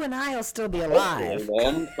said you and I will still be alive. Okay,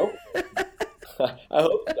 man. I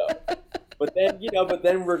hope so. but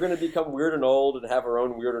then we're going to become weird and old and have our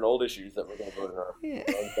own weird and old issues that we're going to vote in our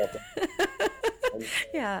own stuff. And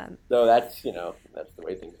Yeah. so that's the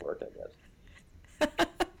way things work, I guess.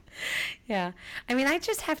 Yeah. I mean, I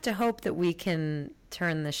just have to hope that we can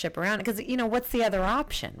turn the ship around because, what's the other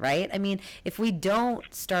option, right? I mean, if we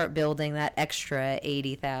don't start building that extra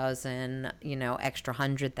 80,000, extra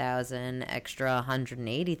 100,000, extra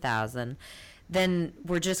 180,000, then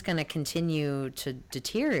we're just going to continue to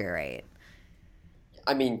deteriorate.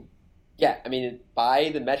 I mean, yeah,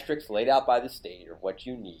 by the metrics laid out by the state or what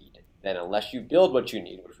you need, then unless you build what you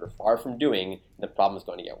need, which we're far from doing, the problem is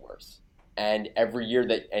going to get worse. And every year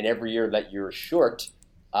that you're short,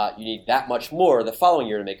 you need that much more the following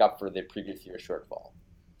year to make up for the previous year's shortfall.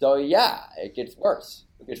 So yeah, it gets worse.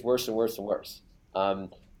 It gets worse and worse and worse. And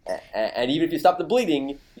even if you stop the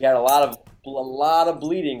bleeding, you had a lot of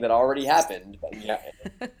bleeding that already happened.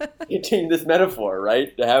 You take this metaphor,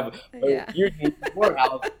 right? To have you need more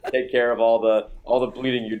help to take care of all the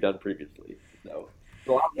bleeding you've done previously. So it's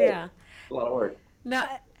a lot of work. Yeah, it's a lot of work. No.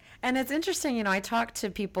 And it's interesting, I talk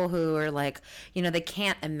to people who are like, they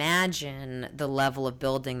can't imagine the level of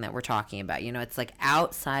building that we're talking about. It's like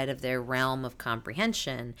outside of their realm of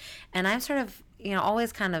comprehension. And I'm sort of,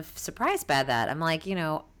 always kind of surprised by that. I'm like,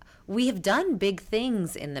 we have done big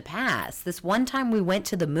things in the past. This one time we went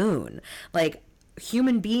to the moon, like,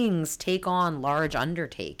 human beings take on large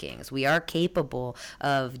undertakings. We are capable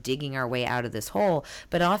of digging our way out of this hole,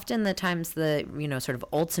 but often the times the, sort of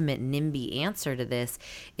ultimate NIMBY answer to this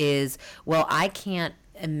is, well, I can't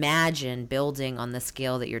imagine building on the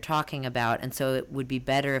scale that you're talking about, and so it would be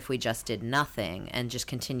better if we just did nothing and just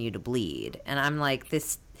continue to bleed. And I'm like,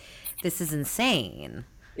 this is insane.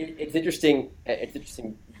 It's interesting. It's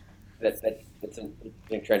interesting that's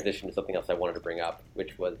a transition to something else I wanted to bring up,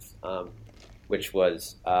 which was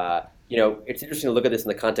it's interesting to look at this in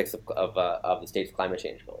the context of the state's climate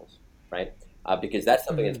change goals, right? Because that's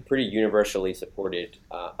something that's pretty universally supported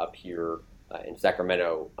up here in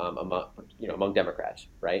Sacramento among Democrats,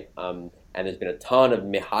 right? And there's been a ton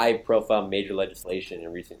of high-profile major legislation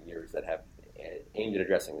in recent years that have aimed at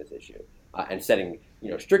addressing this issue and setting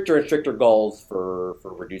stricter and stricter goals for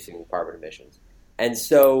reducing carbon emissions. And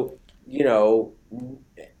so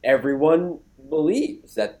everyone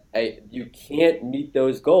believes that you can't meet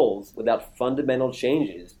those goals without fundamental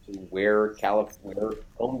changes to where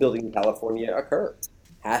home building in California occurs.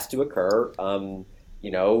 Has to occur, in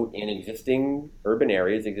existing urban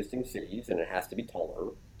areas, existing cities, and it has to be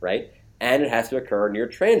taller, right? And it has to occur near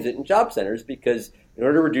transit and job centers because in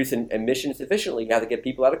order to reduce emissions efficiently, you have to get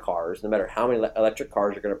people out of cars. No matter how many electric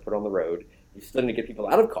cars you're going to put on the road, you still need to get people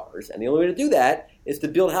out of cars. And the only way to do that is to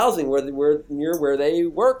build housing near where they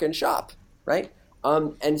work and shop. Right,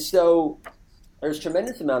 and so there's a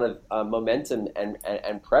tremendous amount of momentum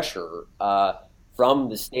and pressure from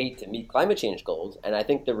the state to meet climate change goals, and I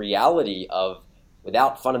think the reality of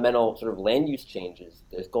without fundamental sort of land use changes,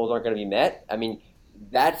 those goals aren't going to be met. I mean,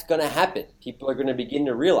 that's going to happen. People are going to begin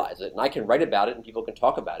to realize it, and I can write about it and people can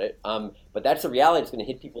talk about it, but that's a reality that's going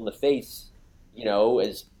to hit people in the face,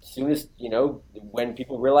 as soon as, when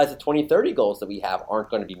people realize the 2030 goals that we have aren't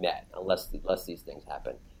going to be met unless these things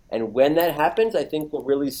happen. And when that happens, I think we'll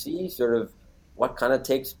really see sort of what kind of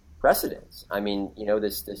takes precedence. I mean,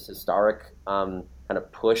 this historic kind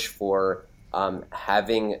of push for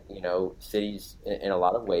having, cities in a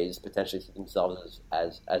lot of ways potentially see themselves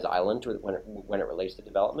as islands when it relates to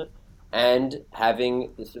development, and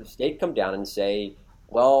having the sort of state come down and say,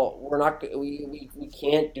 well, we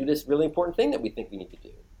can't do this really important thing that we think we need to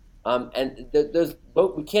do. And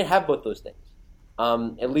we can't have both those things.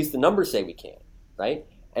 At least the numbers say we can't, right?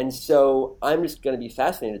 And so I'm just going to be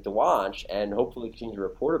fascinated to watch and hopefully continue to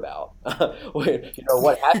report about,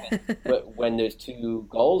 what happens when those two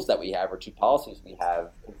goals that we have or two policies we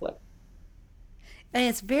have conflict. And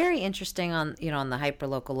it's very interesting on the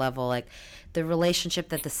hyperlocal level, like the relationship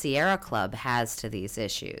that the Sierra Club has to these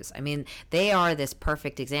issues. I mean, they are this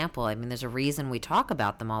perfect example. I mean, there's a reason we talk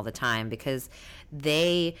about them all the time because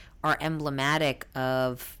they are emblematic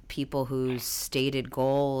of people whose stated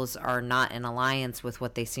goals are not in alliance with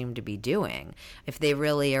what they seem to be doing. If they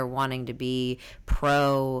really are wanting to be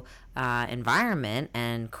pro environment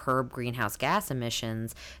and curb greenhouse gas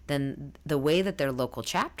emissions, then the way that their local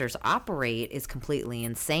chapters operate is completely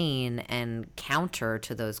insane and counter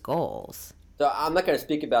to those goals. So I'm not going to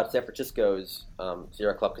speak about San Francisco's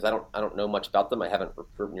Sierra Club because I don't know much about them. I haven't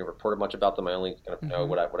reported much about them. I only kind of know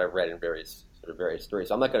what I've read in various stories.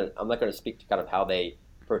 So I'm not going to speak to kind of how they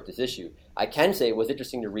approach this issue. I can say it was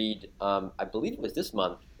interesting to read. I believe it was this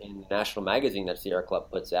month in the National Magazine that Sierra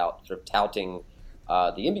Club puts out, sort of touting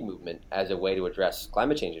the IMBY movement as a way to address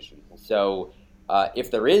climate change issues. And so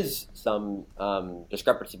if there is some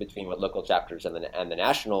discrepancy between what local chapters and the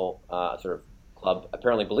national sort of club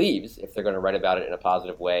apparently believes, if they're going to write about it in a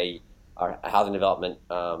positive way, or housing development,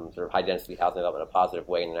 sort of high-density housing development in a positive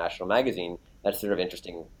way in the national magazine, that's sort of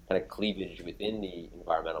interesting kind of cleavage within the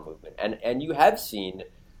environmental movement. And you have seen,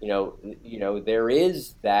 there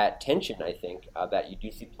is that tension, I think, that you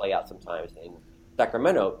do see play out sometimes in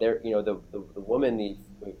Sacramento. There, the woman, the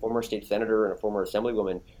former state senator and a former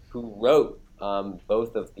assemblywoman who wrote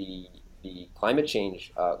both of the climate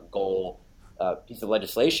change goal piece of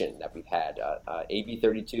legislation that we've had, AB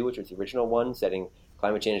 32, which was the original one setting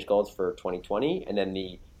climate change goals for 2020, and then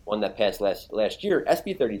the one that passed last year,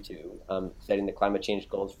 SB 32, setting the climate change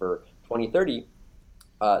goals for 2030.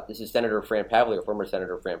 This is Senator Fran Pavley, or former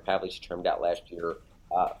Senator Fran Pavley. She termed out last year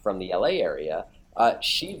from the LA area.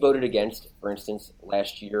 She voted against, for instance,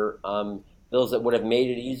 last year, bills that would have made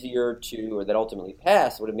it easier to, or that ultimately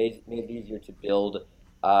passed, would have made it easier to build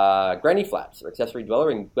granny flats or accessory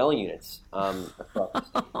dwelling units across the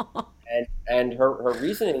state. And her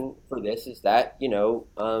reasoning for this is that,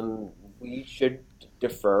 we should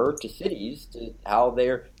defer to cities to how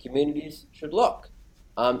their communities should look.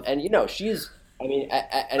 She's,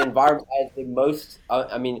 an environment as the most,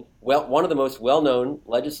 one of the most well-known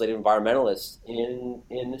legislative environmentalists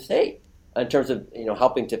in the state in terms of,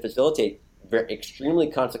 helping to facilitate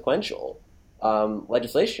extremely consequential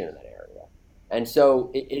legislation in that area. And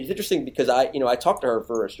so it is interesting because I talked to her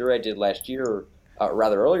for a story I did last year,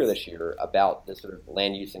 rather earlier this year, about this sort of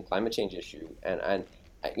land use and climate change issue. And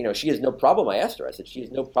she has no problem. I asked her, I said, she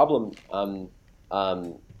has no problem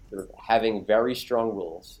sort of having very strong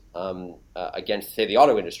rules against, say, the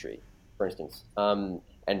auto industry, for instance, and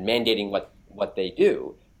mandating what they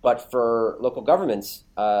do. But for local governments,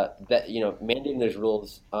 mandating those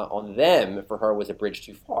rules on them for her was a bridge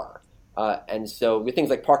too far. And so with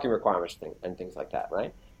things like parking requirements and things like that,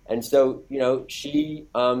 right? And so, she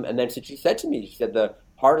she said to me, she said the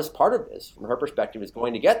hardest part of this, from her perspective, is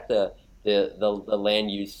going to get the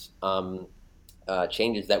land use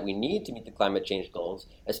changes that we need to meet the climate change goals,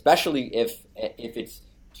 especially if it's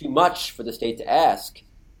too much for the state to ask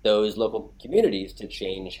those local communities to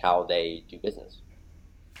change how they do business.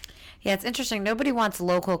 Yeah, it's interesting. Nobody wants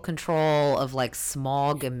local control of like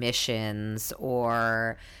smog emissions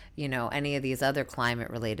or, any of these other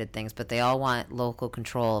climate related things, but they all want local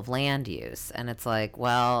control of land use. And it's like,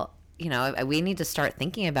 well, we need to start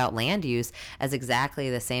thinking about land use as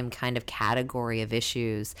exactly the same kind of category of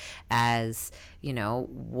issues as,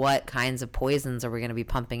 what kinds of poisons are we going to be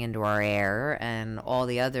pumping into our air and all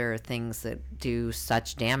the other things that do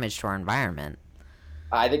such damage to our environment.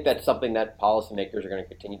 I think that's something that policymakers are going to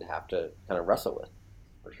continue to have to kind of wrestle with,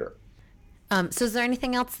 for sure. So is there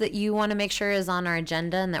anything else that you want to make sure is on our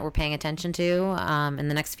agenda and that we're paying attention to in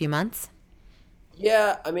the next few months?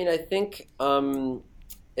 Yeah, I think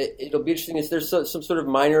it'll be interesting. There's some sort of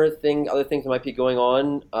minor other things that might be going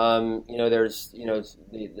on. There's,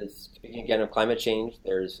 speaking again of climate change,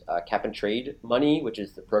 there's cap and trade money, which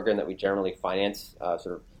is the program that we generally finance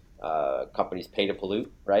companies pay to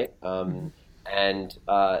pollute, right? And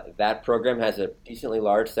that program has a decently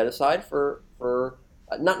large set aside for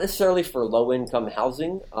not necessarily for low-income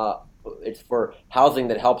housing. It's for housing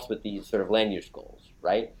that helps with these sort of land use goals,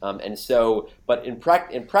 right? And so, but in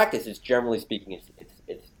practice, it's generally speaking,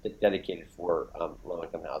 it's dedicated for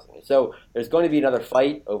low-income housing. And so there's going to be another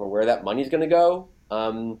fight over where that money is going to go.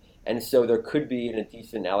 And so there could be a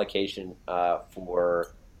decent allocation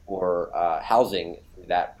for housing through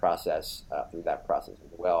that process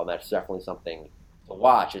as well. And that's definitely something to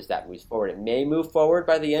watch as that moves forward. It may move forward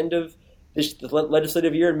by the end of this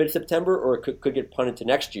legislative year in mid-September, or it could get punted to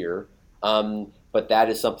next year. But that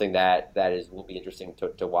is something that will be interesting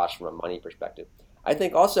to watch from a money perspective. I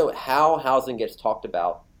think also how housing gets talked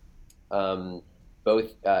about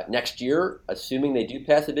both next year, assuming they do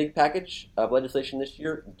pass a big package of legislation this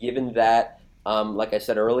year, given that, like I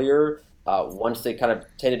said earlier, once they kind of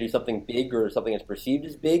tend to do something big or something that's perceived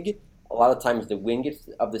as big, a lot of times the wind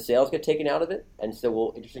of the sails get taken out of it. And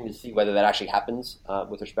so interesting to see whether that actually happens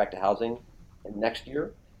with respect to housing next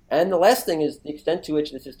year. And the last thing is the extent to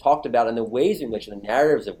which this is talked about and the ways in which, the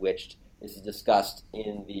narratives of which this is discussed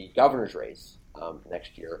in the governor's race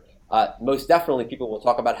next year. Most definitely people will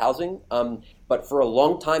talk about housing, but for a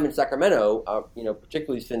long time in Sacramento,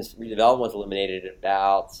 particularly since redevelopment was eliminated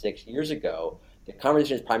about 6 years ago, the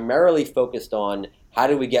conversation is primarily focused on how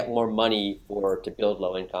do we get more money to build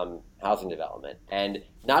low-income housing development, and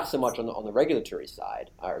not so much on the regulatory side,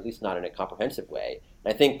 or at least not in a comprehensive way.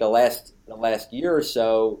 And I think the last year or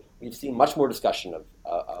so, we've seen much more discussion of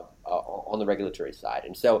on the regulatory side.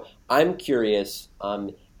 And so I'm curious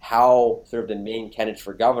how sort of the main candidates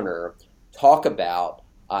for governor talk about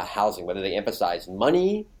housing, whether they emphasize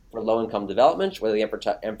money for low-income development, whether they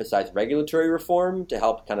emphasize regulatory reform to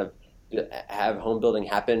help kind of have home building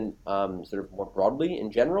happen sort of more broadly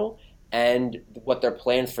in general, and what their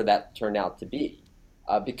plans for that turn out to be.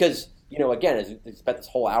 Because, again, as we spent this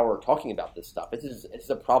whole hour talking about this stuff, it's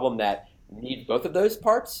a problem that needs both of those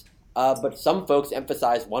parts, but some folks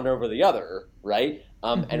emphasize one over the other, right?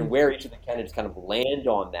 And where each of the candidates kind of land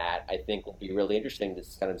on that, I think will be really interesting to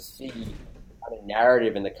kind of see the kind of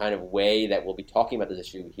narrative and the kind of way that we'll be talking about this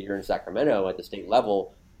issue here in Sacramento at the state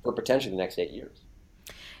level for potentially the next 8 years.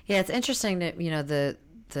 Yeah, it's interesting that,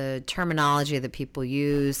 the terminology that people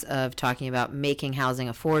use of talking about making housing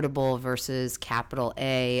affordable versus capital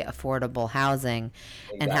A affordable housing,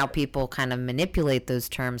 and how people kind of manipulate those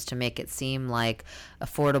terms to make it seem like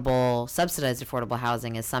subsidized affordable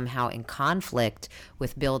housing is somehow in conflict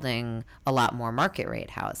with building a lot more market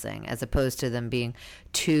rate housing, as opposed to them being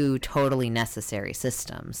two totally necessary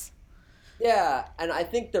systems. Yeah, and I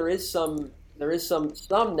think there is some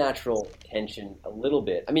natural tension a little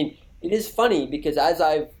bit. I mean, it is funny because as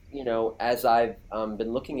I've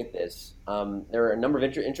been looking at this, there are a number of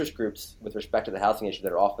interest groups with respect to the housing issue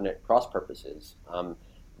that are often at cross purposes.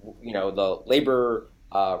 The labor,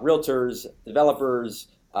 realtors, developers,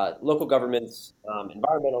 local governments,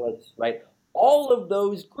 environmentalists, right? All of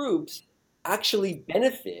those groups actually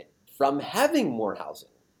benefit from having more housing.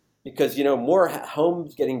 Because, more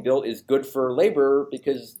homes getting built is good for labor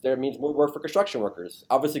because that means more work for construction workers.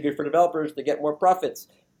 Obviously good for developers to get more profits.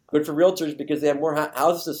 Good for realtors because they have more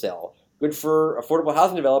houses to sell. Good for affordable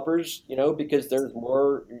housing developers, because there's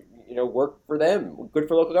more, work for them. Good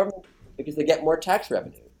for local government because they get more tax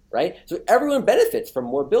revenue, right? So everyone benefits from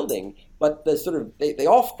more building, but they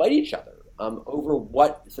all fight each other over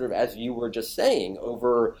what sort of, as you were just saying,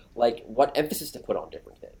 over like what emphasis to put on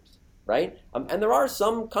different things, right? And there are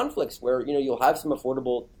some conflicts where, you'll have some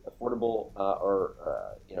affordable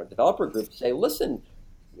developer groups say, listen,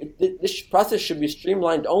 this process should be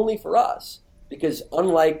streamlined only for us because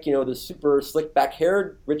unlike, the super slick back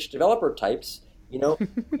haired rich developer types, we don't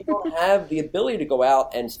have the ability to go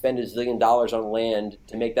out and spend $1 zillion on land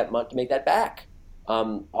to make that back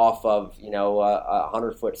off of, a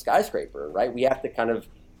 100-foot skyscraper, right? We have to kind of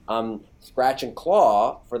scratch and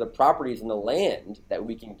claw for the properties and the land that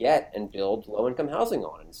we can get and build low-income housing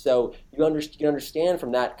on. And so you understand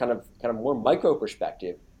from that kind of more micro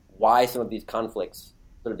perspective why some of these conflicts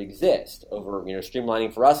sort of exist over,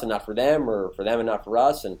 streamlining for us and not for them, or for them and not for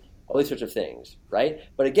us, and all these sorts of things, right?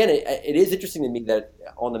 But again, it is interesting to me that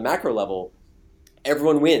on the macro level,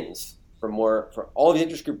 everyone wins for all the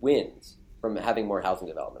interest group wins from having more housing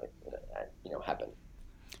development, happen.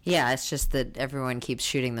 Yeah, it's just that everyone keeps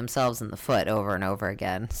shooting themselves in the foot over and over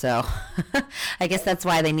again. So I guess that's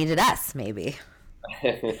why they needed us, maybe.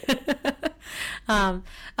 All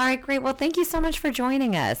right, great. Well, thank you so much for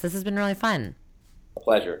joining us. This has been really fun. A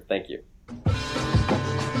pleasure. Thank you.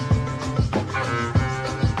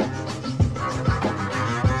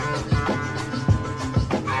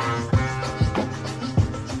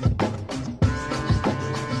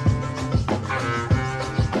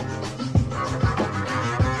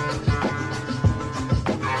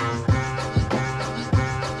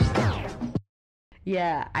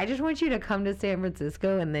 Yeah, I just want you to come to San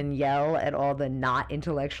Francisco and then yell at all the not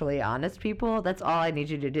intellectually honest people. That's all I need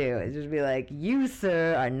you to do, is just be like, you,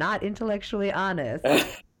 sir, are not intellectually honest.